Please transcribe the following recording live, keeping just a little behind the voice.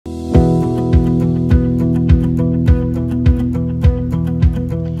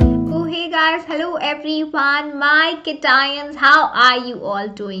guys, hello everyone, my Kitayans, how are you all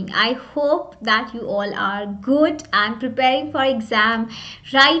doing? I hope that you all are good and preparing for exam.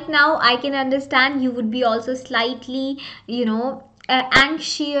 Right now, I can understand you would be also slightly,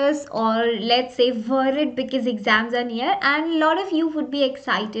 anxious or let's say worried because exams are near, and a lot of you would be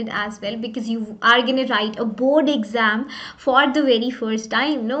excited as well because you are going to write a board exam for the very first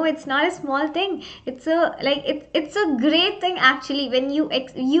time. No, it's not a small thing. It's a great thing actually when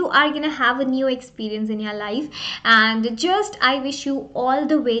you are going to have a new experience in your life. And just I wish you all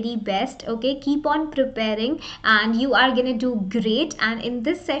the very best. Okay, keep on preparing and you are going to do great. And in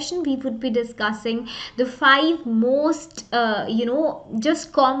this session we would be discussing the five most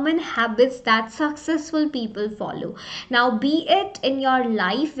just common habits that successful people follow. Now, be it in your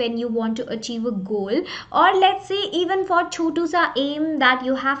life when you want to achieve a goal, or let's say even for chotu sa aim that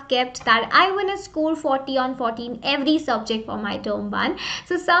you have kept, that I want to score 40 on 40 in every subject for my term 1.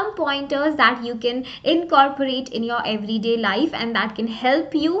 So some pointers that you can incorporate in your everyday life and that can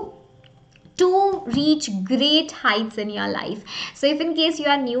help you to reach great heights in your life. So if in case you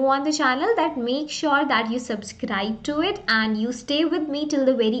are new on the channel, that make sure that you subscribe to it and you stay with me till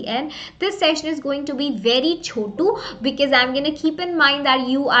the very end. This session is going to be very chotu because I'm going to keep in mind that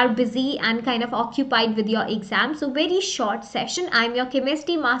you are busy and kind of occupied with your exam. So very short session. I'm your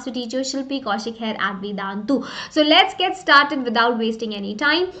chemistry master teacher Shilpi Kaushik here at Vedantu. So let's get started without wasting any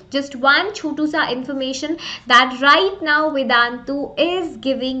time. Just one chotu sa information that right now Vedantu is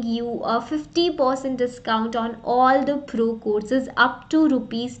giving you a 50% discount on all the pro courses up to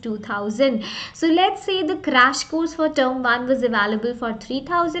rupees 2000. So let's say the crash course for term 1 was available for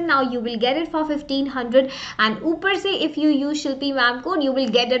 3000. Now you will get it for 1500, and upar se if you use Shilpi Mam code you will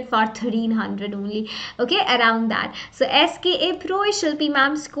get it for 1300 only. Okay, around that. So SKA Pro is Shilpi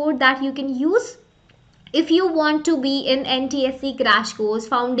Mam's code that you can use if you want to be in NTSC crash course,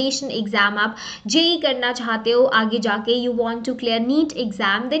 foundation exam, आप JEE करना चाहते हो आगे जाके, you want to clear NEET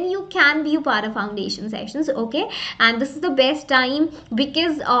exam, then you can be a part of foundation sessions. Okay, and this is the best time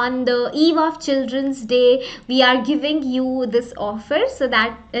because on the eve of Children's Day we are giving you this offer so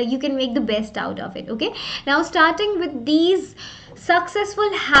that you can make the best out of it. Okay, now starting with these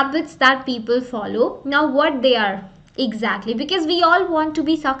successful habits that people follow. Now what they are exactly, because we all want to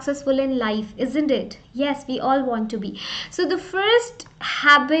be successful in life, isn't it? Yes, we all want to be. So the first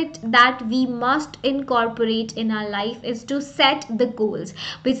habit that we must incorporate in our life is to set the goals,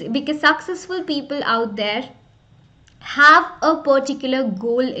 because successful people out there have a particular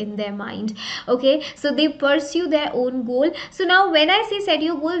goal in their mind. Okay, so they pursue their own goal. So now when I say set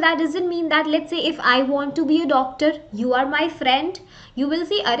your goal, that doesn't mean that let's say if I want to be a doctor, you are my friend, you will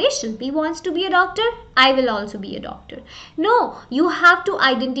say Are Shilpi wants to be a doctor, I will also be a doctor. No, you have to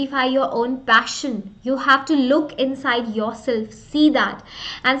identify your own passion. You have to look inside yourself, see that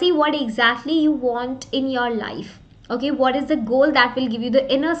and see what exactly you want in your life. Okay, what is the goal that will give you the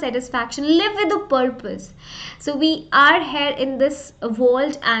inner satisfaction? Live with a purpose. So we are here in this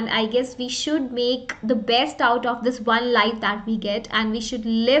world, and I guess we should make the best out of this one life that we get, and we should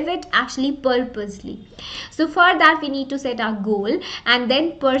live it actually purposely. So for that we need to set our goal and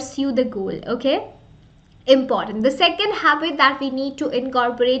then pursue the goal. Okay, important. The second habit that we need to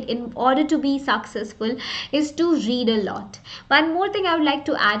incorporate in order to be successful is to read a lot. One more thing I would like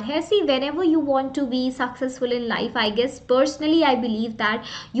to add here, see, whenever you want to be successful in life, I guess personally I believe that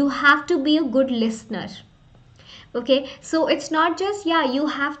you have to be a good listener. Okay, so it's not just you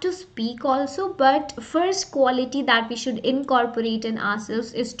have to speak also, but first quality that we should incorporate in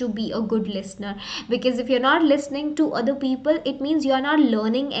ourselves is to be a good listener, because if you're not listening to other people, it means you're not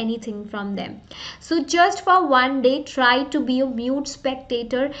learning anything from them. So just for one day try to be a mute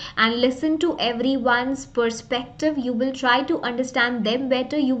spectator and listen to everyone's perspective. You will try to understand them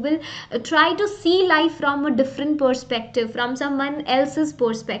better. You will try to see life from a different perspective, from someone else's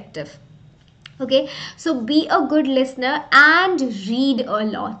perspective. Okay, so be a good listener and read a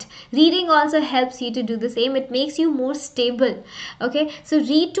lot. Reading also helps you to do the same. It makes you more stable. Okay, so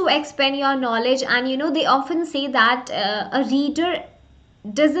read to expand your knowledge. And they often say that a reader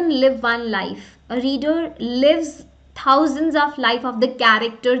doesn't live one life. A reader lives thousands of life of the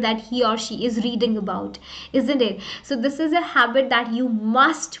character that he or she is reading about, isn't it? So this is a habit that you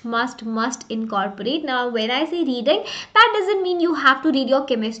must incorporate. Now when I say reading, that doesn't mean you have to read your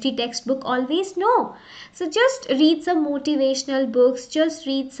chemistry textbook always. No, so just read some motivational books, just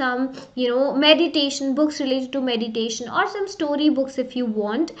read some meditation books related to meditation, or some story books if you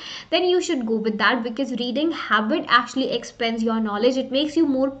want. Then you should go with that, because reading habit actually expands your knowledge. It makes you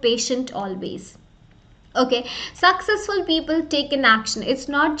more patient always. Okay, successful people take an action. It's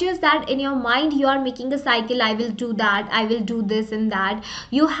not just that in your mind you are making a cycle, I will do that, I will do this and that.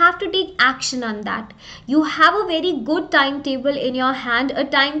 You have to take action on that. You have a very good timetable in your hand, a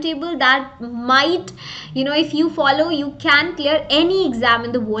timetable that might, if you follow, you can clear any exam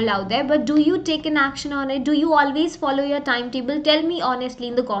in the world out there. But do you take an action on it? Do you always follow your timetable? Tell me honestly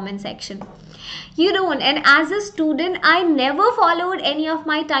in the comment section. You don't. And as a student, I never followed any of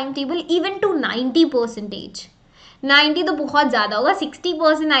my timetable even to 90 percentage. 90 तो बहुत ज़्यादा होगा,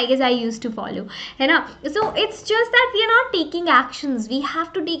 60% I guess I used to follow, है ना. So it's just that we are not taking actions. We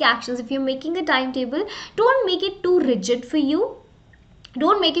have to take actions. If you're making a timetable, don't make it too rigid for you.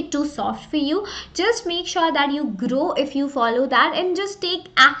 Don't make it too soft for you. Just make sure that you grow if you follow that, and just take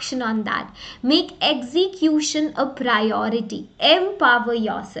action on that. Make execution a priority. Empower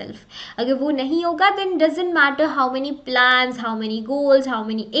yourself. अगर वो नहीं होगा, then doesn't matter how many plans, how many goals, how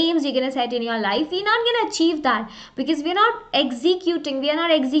many aims you're gonna set in your life, we're not gonna achieve that because we're not executing. We are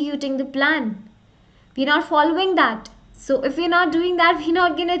not executing the plan. We're not following that. So if we're not doing that, we're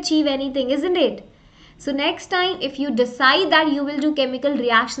not gonna achieve anything, isn't it? So next time, if you decide that you will do chemical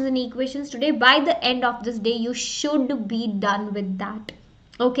reactions and equations today, by the end of this day, you should be done with that.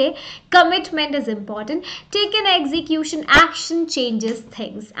 Okay, commitment is important. Take an execution. Action changes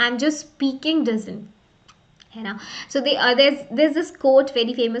things, and just speaking doesn't. You know. So there's this quote,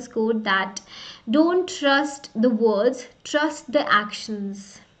 very famous quote, that don't trust the words, trust the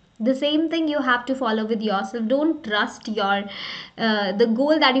actions. The same thing you have to follow with yourself. Don't trust your the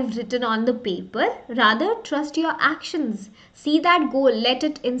goal that you've written on the paper. Rather, trust your actions. See that goal, let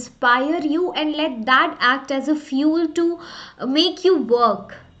it inspire you, and let that act as a fuel to make you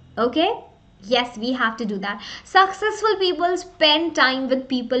work. Okay. Yes, we have to do that. Successful people spend time with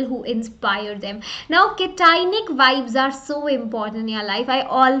people who inspire them. Now, ketinic vibes are so important in your life. I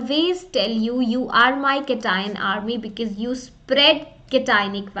always tell you, you are my cation army because you spread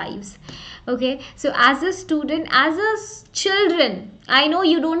ketinic vibes. Okay, so as a student, as a children, I know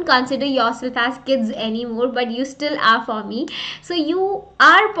you don't consider yourself as kids anymore, but you still are for me. So you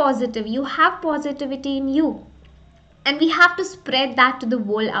are positive, you have positivity in you, and we have to spread that to the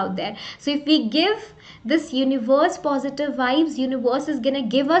world out there. So if we give this universe positive vibes, universe is gonna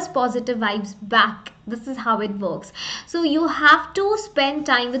give us positive vibes back. This is how it works. So you have to spend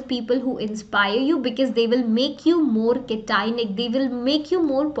time with people who inspire you, because they will make you more ketinic, they will make you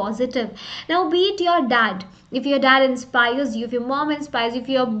more positive. Now, be it your dad, if your dad inspires you, if your mom inspires you, if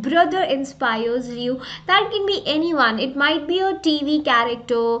your brother inspires you, that can be anyone. It might be a TV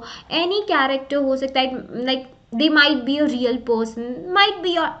character, any character ho sakta hai, like they might be a real person, might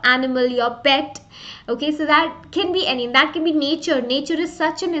be your animal, your pet. Okay, so that can be any, that can be nature. Nature is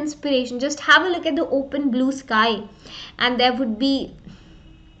such an inspiration. Just have a look at the open blue sky, and there would be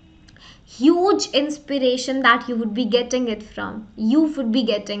huge inspiration that you would be getting it from,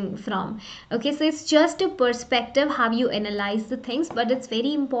 okay. So it's just a perspective how you analyze the things, but it's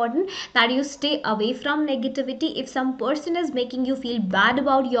very important that you stay away from negativity. If some person is making you feel bad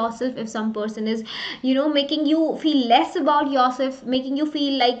about yourself, if some person is making you feel less about yourself, making you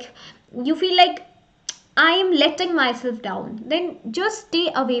feel like I am letting myself down, then just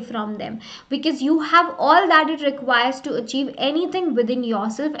stay away from them, because you have all that it requires to achieve anything within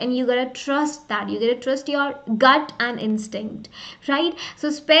yourself, and you gotta trust that. You gotta trust your gut and instinct, right?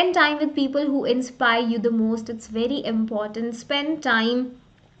 So spend time with people who inspire you the most. It's very important. Spend time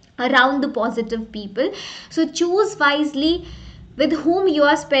around the positive people. So choose wisely with whom you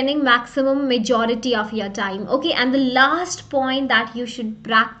are spending maximum majority of your time. Okay, and the last point that you should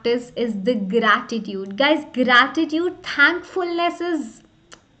practice is the gratitude. Guys, gratitude, thankfulness is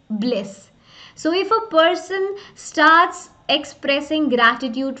bliss. So if a person starts expressing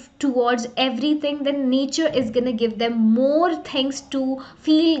gratitude towards everything, then nature is gonna give them more things to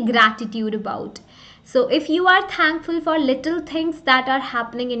feel gratitude about. So if you are thankful for little things that are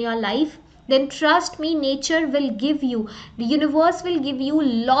happening in your life, then trust me, nature will give you, the universe will give you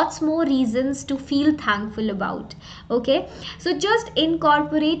lots more reasons to feel thankful about. Okay, so just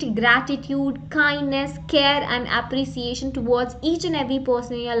incorporate gratitude, kindness, care and appreciation towards each and every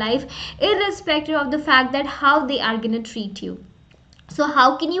person in your life, irrespective of the fact that how they are gonna treat you. So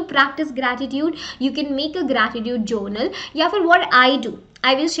how can you practice gratitude? You can make a gratitude journal. Yeah, for what I do,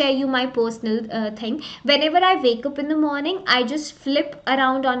 I will share you my personal thing. Whenever I wake up in the morning, I just flip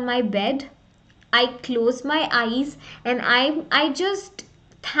around on my bed, I close my eyes, and I just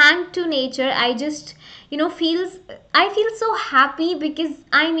thank to nature. I just I feel so happy because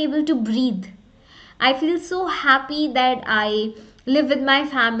I'm able to breathe. I feel so happy that I live with my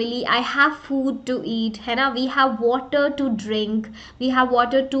family. I have food to eat, है ना? We have water to drink. We have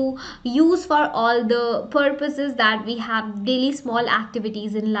water to use for all the purposes that we have, daily small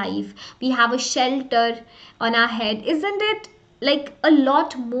activities in life. We have a shelter on our head. Isn't it like a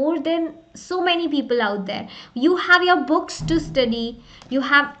lot more than so many people out there? You have your books to study, you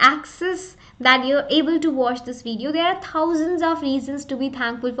have access that you're able to watch this video. There are thousands of reasons to be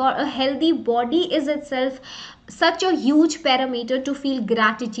thankful for. A healthy body is itself such a huge parameter to feel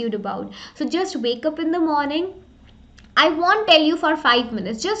gratitude about. So just wake up in the morning. I won't tell you for 5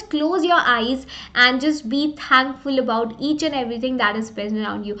 minutes. Just close your eyes and just be thankful about each and everything that is present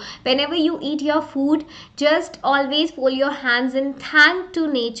around you. Whenever you eat your food, just always fold your hands and thank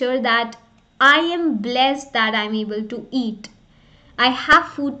to nature that I am blessed that I'm able to eat. I have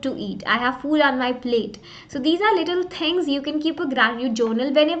food to eat. I have food on my plate. So these are little things. You can keep a gratitude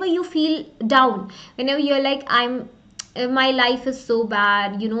journal whenever you feel down. Whenever you're like, my life is so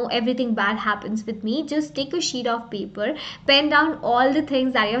bad, everything bad happens with me. Just take a sheet of paper, pen down all the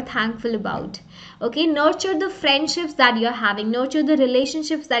things that you're thankful about. Okay, nurture the friendships that you're having, nurture the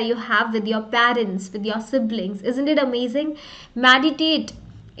relationships that you have with your parents, with your siblings. Isn't it amazing? Meditate.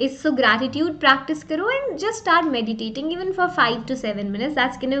 Is so gratitude practice karo and just start meditating even for 5 to 7 minutes.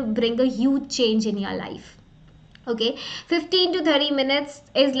 That's going to bring a huge change in your life. Okay, 15 to 30 minutes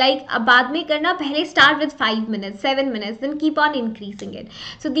is like बाद में करना. पहले start with 5 minutes, 7 minutes, then keep on increasing it.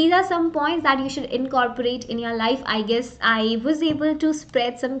 So these are some points that you should incorporate in your life. I guess I was able to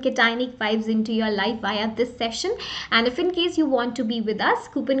spread some ketanic vibes into your life via this session. And if in case you want to be with us,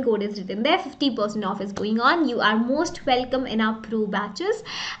 coupon code is written there. 50% off is going on. You are most welcome in our pro batches.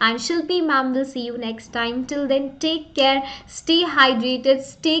 And Shilpi Mam will see you next time. Till then, take care, stay hydrated,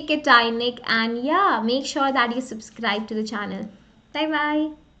 stay ketanic, and yeah, make sure that you subscribe to the channel. Bye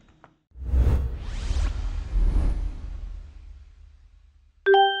bye.